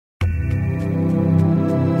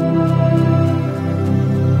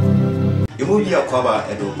Obi Akwaba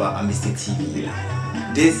Edoba AMISTY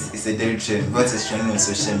TV. This is a daily trend. What is trending on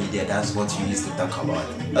social media? That's what we used to talk about.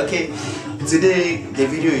 Okay, today the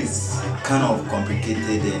video is kind of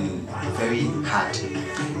complicated and very hard.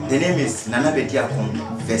 The name is Nana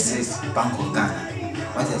Bediakon versus Bank of Ghana.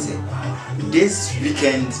 What I say? This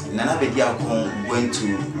weekend, Nana Bediakon went to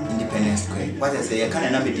Independence Square. What I say? I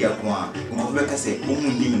can't Nana Bediakon. Umubeka say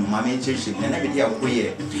umunimi mama church. Nana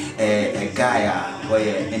Bediakon a guy or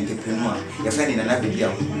an entrepreneur. Your friend Nana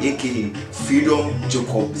Bediakon, aka Freedom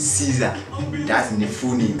Jacob Caesar. That's in the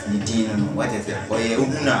full name. What I say? Or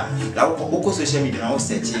umuna. La oko social media now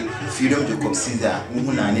searching Freedom Jacob Caesar.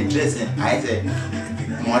 Umuna and dressing. I say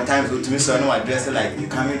more times to me, so I know I dress like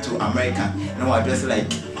coming to America. No, I dress like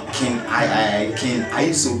King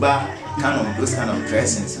Aisuba, kind of those kind of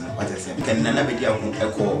dressings. What I say? Can Nana Bediakon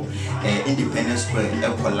echo Independence Square,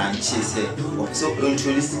 echo lunches, also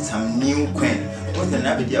introduce some new queen. What's the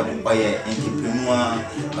Nana Bediakon or entrepreneur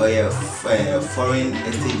or foreign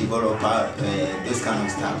estate developer, those kind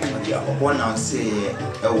of stuff. One now say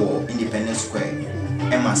Independence Square.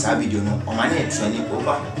 Emma Sabido no on my training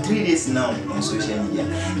over 3 days now on social media,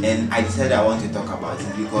 and I decided I want to talk about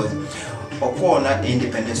it because Oko not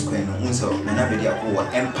Independence Square no unso Nana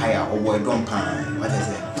Bediakon empire or boy don't pan what I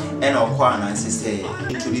say and Oko and say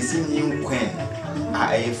introducing new queen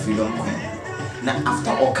a freedom queen. Now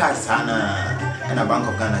after Oka sana and a Bank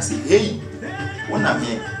of Ghana say hey when I'm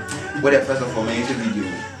here what the first of all my video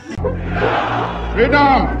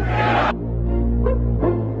freedom.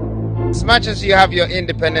 As much as you have your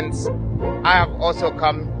independence, I have also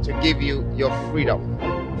come to give you your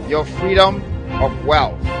freedom of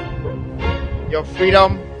wealth, your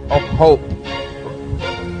freedom of hope,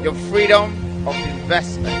 your freedom of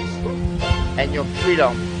investment, and your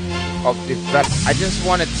freedom of development. I just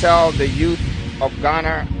want to tell the youth of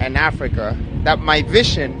Ghana and Africa that my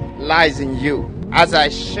vision lies in you. As I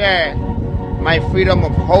share my freedom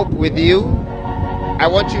of hope with you, I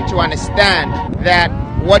want you to understand that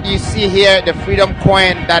what you see here, the freedom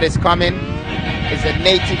coin that is coming, is a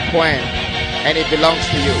native coin and it belongs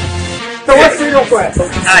to you. So what's freedom coin?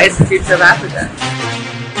 It's the future of Africa.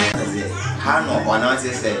 How no one else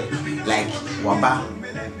say like Waba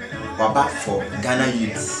for Ghana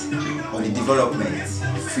youths or the development,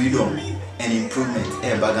 freedom and improvement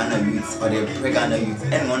by Ghana youths or the pre-Ghana youths,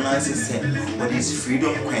 and one else say what is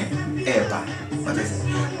freedom coin what is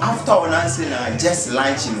it? After one else just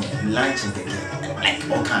launching like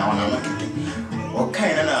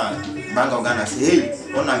okay na Bank of Ghana say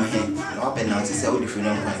hey on am here na open now say all the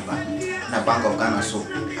freedom coin back na Bank of Ghana so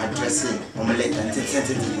addressing omelette and this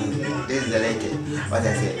is the letter what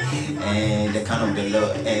I say the kind of the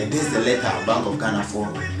law this is the letter Bank of Ghana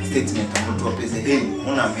for statement on drop say hey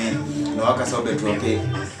on am here na waka so be drop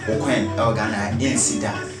o coin e Ghana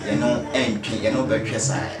insida you know entry you know betwe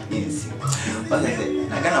sa insi what I say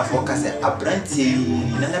na Ghana for ka say abranti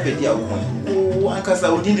Nana Bediakon one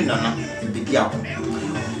kasa within Nana Bediakon.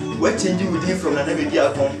 We're changing within from Nana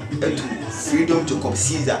Bediakon to Freedom Jacob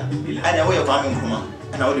Caesar. And where you're coming from,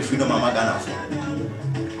 and all the freedom Mama Ghana for.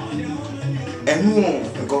 And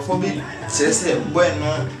no, go for me, say,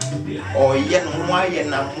 bueno, or yen, why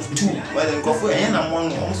yen, two, well, then go for yen, I'm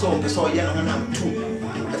one also, so yen, I'm two.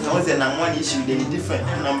 But one issue, they different,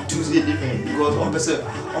 and I'm Tuesday different because one person,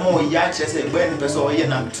 more yak, say, when person,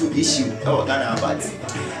 yen, I'm two issue, oh, Ghana, but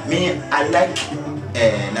me, I like.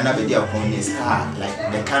 Nana Bediakon is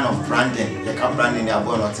like the kind of branding, the kind of branding they are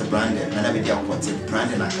born not a branding. Nana Bediakon is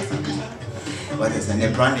branding like a what is the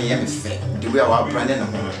branding? Yeah, the way our branding.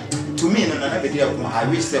 To me, Nana Bediakon, I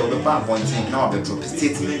wish they would have one thing now. But drop a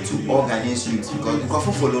statement to organize youth because you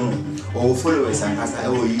can follow or followers and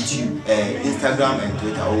YouTube, Instagram and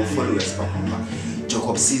Twitter or followers.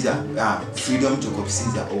 Jacob Caesar, Freedom Jacob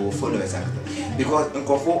Caesar or followers because in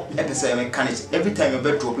Kofo episode mechanics every time you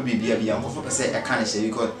bet drop a baby and Kofo say I can't say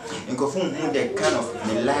because in Kofo the kind of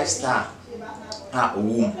the lifestyle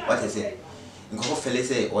womb what I say in Kofo fella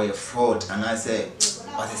say or a fraud and I say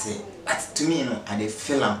what I say but to me you know at the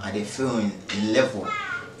film in level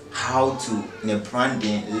how to the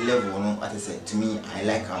branding level no what I say to me I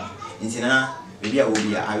like how maybe I will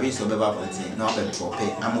be I wish to be able to now be drop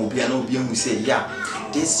it. I'm will be who say yeah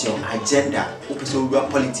this your agenda so we are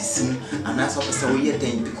politics and that's what so we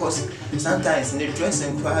thing because sometimes in the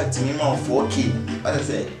dressing crowd to me more 4K what I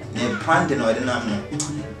say the branding or the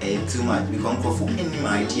name too much because for any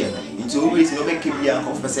idea So always no make be a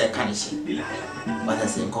confessor canish. But I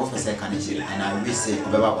say confessor canish, and I will say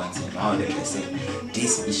about one thing. How they say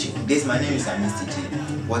this issue. This my name is AMISTY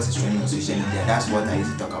TV. What is trending on social media? That's what I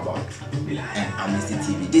used to talk about. And AMISTY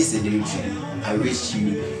TV. This is the real trend. I wish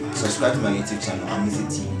you subscribe to my YouTube channel, AMISTY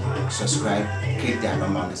TV. Subscribe, click the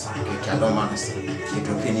alarm button, click the alarm button. If you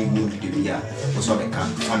drop any new video here, also the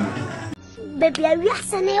family. Baby, I will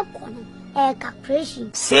send you a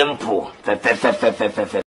calculation. Simple.